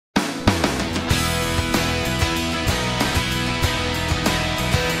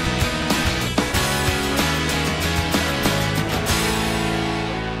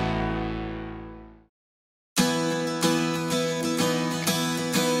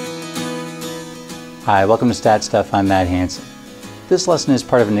Hi, welcome to StatStuff. I'm Matt Hansen. This lesson is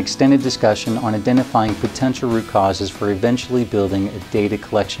part of an extended discussion on identifying potential root causes for eventually building a data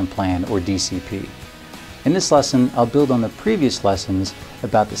collection plan, or DCP. In this lesson, I'll build on the previous lessons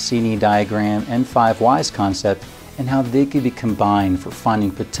about the C&E diagram and 5 whys concept and how they could be combined for finding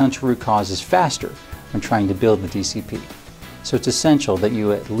potential root causes faster when trying to build the DCP. So it's essential that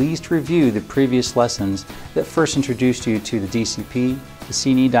you at least review the previous lessons that first introduced you to the DCP, the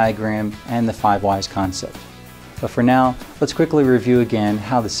C&E diagram, and the 5 whys concept. But for now, let's quickly review again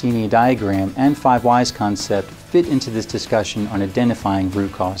how the C&E diagram and 5 whys concept fit into this discussion on identifying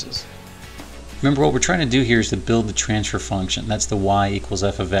root causes. Remember, what we're trying to do here is to build the transfer function. That's the y equals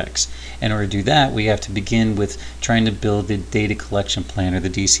f of x. In order to do that, we have to begin with trying to build the data collection plan, or the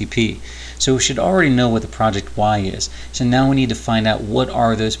DCP. So we should already know what the project y is. So now we need to find out what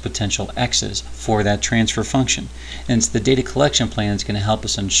are those potential x's for that transfer function. And it's the data collection plan that's going to help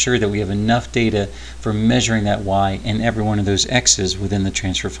us ensure that we have enough data for measuring that y and every one of those x's within the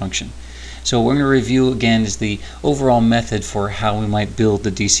transfer function. So what we're going to review again is the overall method for how we might build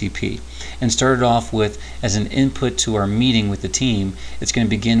the DCP. And started off with, as an input to our meeting with the team, it's going to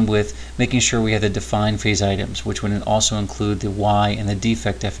begin with making sure we have the defined phase items, which would also include the y and the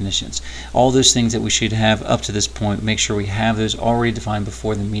defect definitions. All those things that we should have up to this point, make sure we have those already defined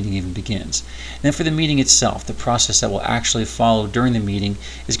before the meeting even begins. And then for the meeting itself, the process that will actually follow during the meeting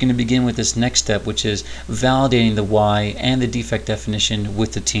is going to begin with this next step, which is validating the y and the defect definition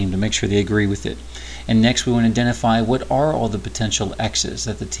with the team to make sure they agree with it. And next we want to identify what are all the potential x's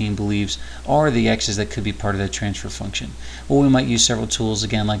that the team believes are the x's that could be part of that transfer function. Well, we might use several tools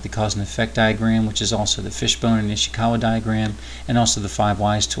again, like the cause and effect diagram, which is also the fishbone and Ishikawa diagram, and also the 5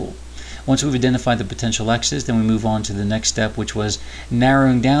 whys tool. Once we've identified the potential x's, then we move on to the next step, which was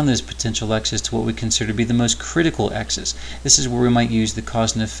narrowing down those potential x's to what we consider to be the most critical x's. This is where we might use the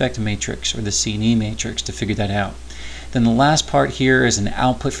cause and effect matrix, or the C&E matrix, to figure that out. Then the last part here is an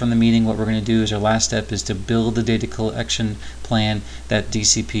output from the meeting. What we're going to do is our last step is to build the data collection plan, that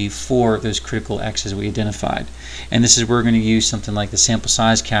DCP, for those critical x's we identified. And this is where we're going to use something like the sample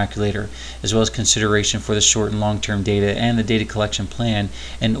size calculator, as well as consideration for the short and long-term data and the data collection plan,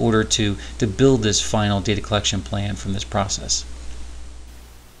 in order to build this final data collection plan from this process.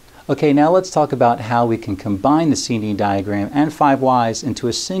 Okay, now let's talk about how we can combine the C&E diagram and 5 whys into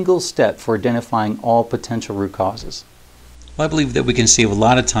a single step for identifying all potential root causes. Well, I believe that we can save a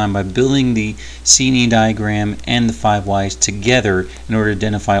lot of time by building the C&E diagram and the 5 whys together in order to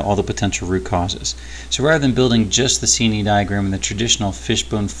identify all the potential root causes. So rather than building just the C&E diagram in the traditional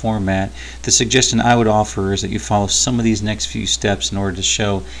fishbone format, the suggestion I would offer is that you follow some of these next few steps in order to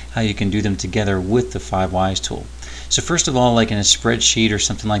show how you can do them together with the 5 whys tool. So first of all, like in a spreadsheet or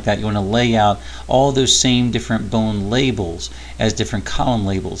something like that, you want to lay out all those same different bone labels as different column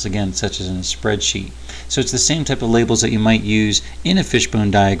labels, again, such as in a spreadsheet. So it's the same type of labels that you might use in a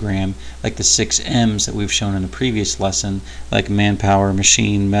fishbone diagram, like the 6 M's that we've shown in a previous lesson, like manpower,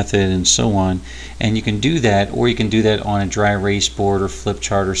 machine, method, and so on. And you can do that, or you can do that on a dry erase board or flip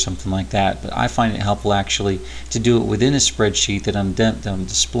chart or something like that. But I find it helpful actually to do it within a spreadsheet that I'm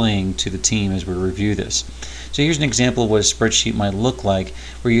displaying to the team as we review this. So here's an example of what a spreadsheet might look like,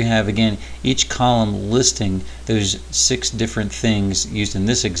 where you have, again, each column listing those 6 different things used in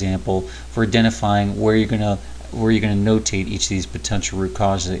this example for identifying where you're going to notate each of these potential root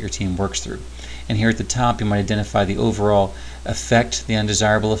causes that your team works through. And here at the top, you might identify the overall effect, the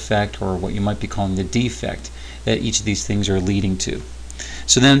undesirable effect, or what you might be calling the defect that each of these things are leading to.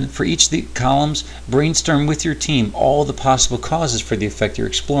 So then for each of the columns, brainstorm with your team all the possible causes for the effect you're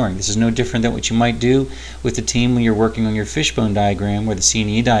exploring. This is no different than what you might do with the team when you're working on your fishbone diagram or the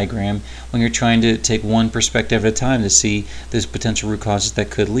C&E diagram, when you're trying to take one perspective at a time to see those potential root causes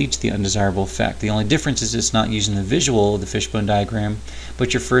that could lead to the undesirable effect. The only difference is it's not using the visual of the fishbone diagram,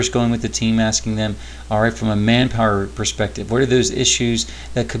 but you're first going with the team, asking them, all right, from a manpower perspective, what are those issues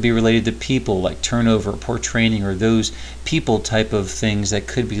that could be related to people, like turnover, poor training, or those people type of things that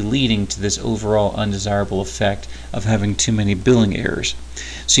could be leading to this overall undesirable effect of having too many billing errors.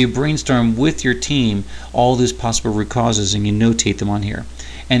 So you brainstorm with your team all those possible root causes and you notate them on here.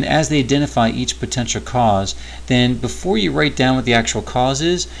 And as they identify each potential cause, then before you write down what the actual cause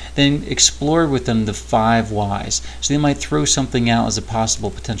is, then explore with them the 5 whys. So they might throw something out as a possible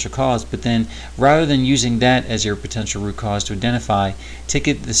potential cause, but then rather than using that as your potential root cause to identify, take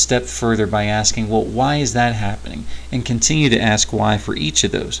it a step further by asking, well, why is that happening? And continue to ask why for each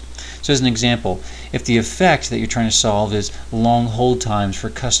of those. So as an example, if the effect that you're trying to solve is long hold times for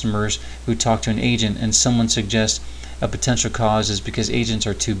customers who talk to an agent, and someone suggests a potential cause is because agents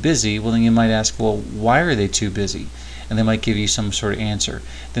are too busy, well then you might ask, well, why are they too busy? and they might give you some sort of answer.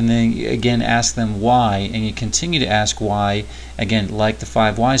 Then they again ask them why, and you continue to ask why, again like the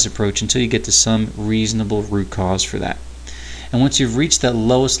 5 whys approach, until you get to some reasonable root cause for that. And once you've reached that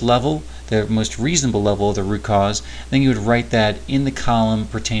lowest level, the most reasonable level of the root cause, then you would write that in the column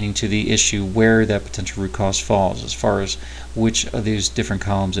pertaining to the issue where that potential root cause falls, as far as which of these different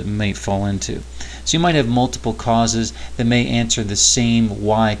columns it may fall into. So you might have multiple causes that may answer the same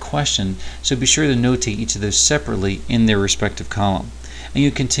why question, so be sure to notate each of those separately in their respective column. And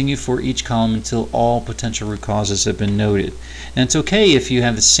you continue for each column until all potential root causes have been noted. And it's okay if you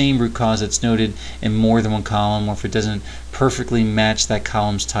have the same root cause that's noted in more than one column, or if it doesn't perfectly match that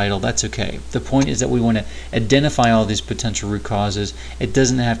column's title, that's okay. The point is that we want to identify all these potential root causes. It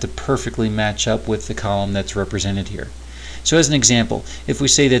doesn't have to perfectly match up with the column that's represented here. So as an example, if we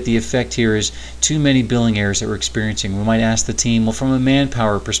say that the effect here is too many billing errors that we're experiencing, we might ask the team, well, from a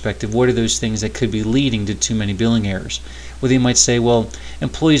manpower perspective, what are those things that could be leading to too many billing errors? Well, they might say, well,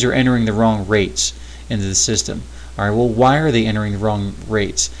 employees are entering the wrong rates into the system. All right, well, why are they entering the wrong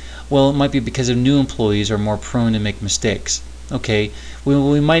rates? Well, it might be because of new employees are more prone to make mistakes. Okay,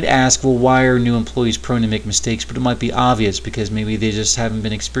 we might ask, well, why are new employees prone to make mistakes? But it might be obvious, because maybe they just haven't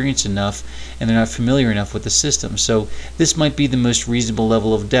been experienced enough and they're not familiar enough with the system. So this might be the most reasonable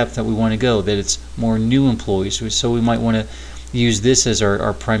level of depth that we want to go, that it's more new employees. So we might want to use this as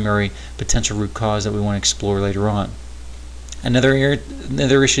our primary potential root cause that we want to explore later on. Another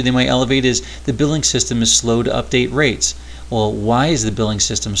issue they might elevate is the billing system is slow to update rates. Well, why is the billing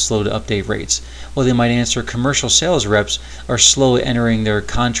system slow to update rates? Well, they might answer commercial sales reps are slow at entering their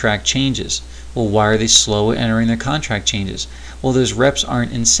contract changes. Well, why are they slow at entering their contract changes? Well, those reps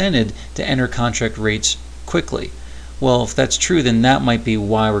aren't incented to enter contract rates quickly. Well, if that's true, then that might be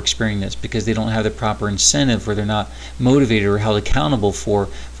why we're experiencing this, because they don't have the proper incentive, or they're not motivated or held accountable for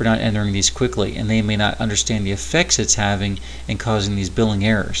not entering these quickly, and they may not understand the effects it's having and causing these billing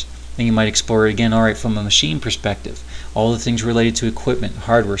errors. Then you might explore it again, all right, from a machine perspective. All the things related to equipment,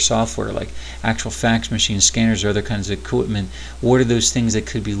 hardware, software, like actual fax machines, scanners, or other kinds of equipment. What are those things that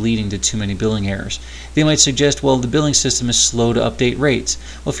could be leading to too many billing errors? They might suggest, well, the billing system is slow to update rates.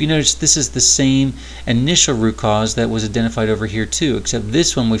 Well, if you notice, this is the same initial root cause that was identified over here too, except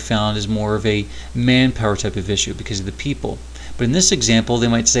this one we found is more of a manpower type of issue because of the people. But in this example, they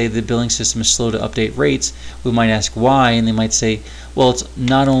might say the billing system is slow to update rates. We might ask why, and they might say, well, it's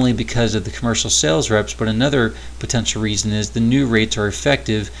not only because of the commercial sales reps, but another potential reason is the new rates are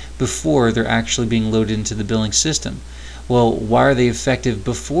effective before they're actually being loaded into the billing system. Well, why are they effective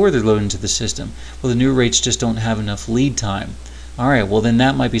before they're loaded into the system? Well, the new rates just don't have enough lead time. Alright, well then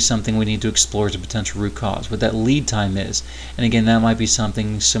that might be something we need to explore as a potential root cause, what that lead time is. And again, that might be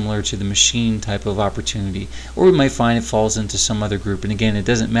something similar to the machine type of opportunity. Or we might find it falls into some other group. And again, it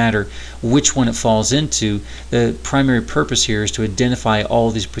doesn't matter which one it falls into. The primary purpose here is to identify all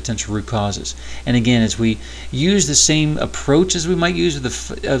these potential root causes. And again, as we use the same approach as we might use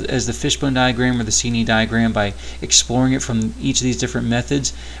with as the fishbone diagram or the C&E diagram, by exploring it from each of these different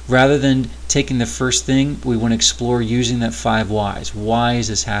methods, rather than taking the first thing, we want to explore using that 5 whys. Why is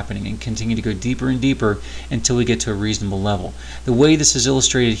this happening? And continue to go deeper and deeper until we get to a reasonable level. The way this is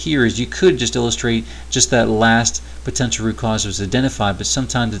illustrated here is you could just illustrate just that last potential root cause was identified, but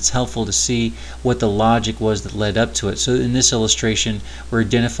sometimes it's helpful to see what the logic was that led up to it. So in this illustration, we're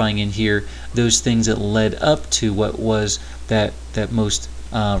identifying in here those things that led up to what was that most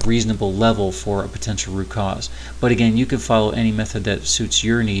reasonable level for a potential root cause. But again, you can follow any method that suits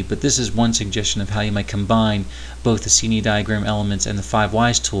your need, but this is one suggestion of how you might combine both the C&E diagram elements and the 5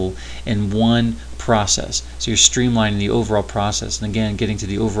 whys tool in one process. So you're streamlining the overall process, and again, getting to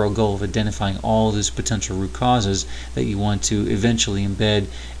the overall goal of identifying all those potential root causes that you want to eventually embed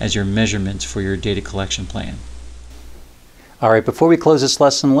as your measurements for your data collection plan. Alright, before we close this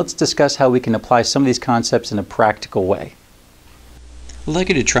lesson, let's discuss how we can apply some of these concepts in a practical way. I'd like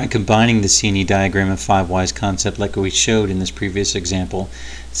you to try combining the C&E diagram and 5 whys concept like we showed in this previous example.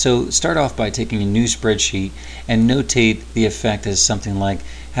 So start off by taking a new spreadsheet and notate the effect as something like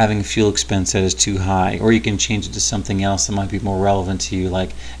having a fuel expense that is too high, or you can change it to something else that might be more relevant to you,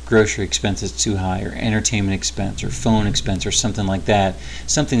 like grocery expense is too high, or entertainment expense, or phone expense, or something like that,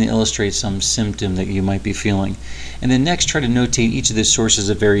 something that illustrates some symptom that you might be feeling. And then next, try to notate each of the sources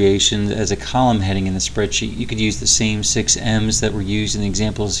of variation as a column heading in the spreadsheet. You could use the same 6 M's that were used in the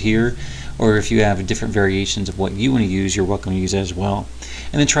examples here, or if you have different variations of what you want to use, you're welcome to use that as well.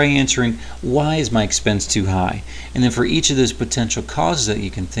 And then try answering, why is my expense too high? And then for each of those potential causes that you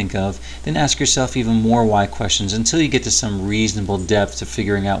can think of, then ask yourself even more why questions until you get to some reasonable depth to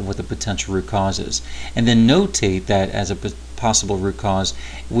figuring out what the potential root cause is. And then notate that as a possible root cause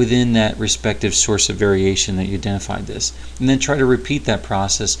within that respective source of variation that you identified this. And then try to repeat that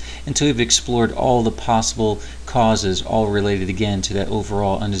process until you've explored all the possible causes, all related again to that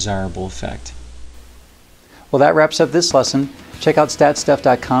overall undesirable effect. Well, that wraps up this lesson. Check out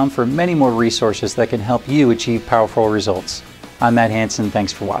StatStuff.com for many more resources that can help you achieve powerful results. I'm Matt Hanson.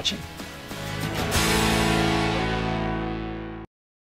 Thanks for watching.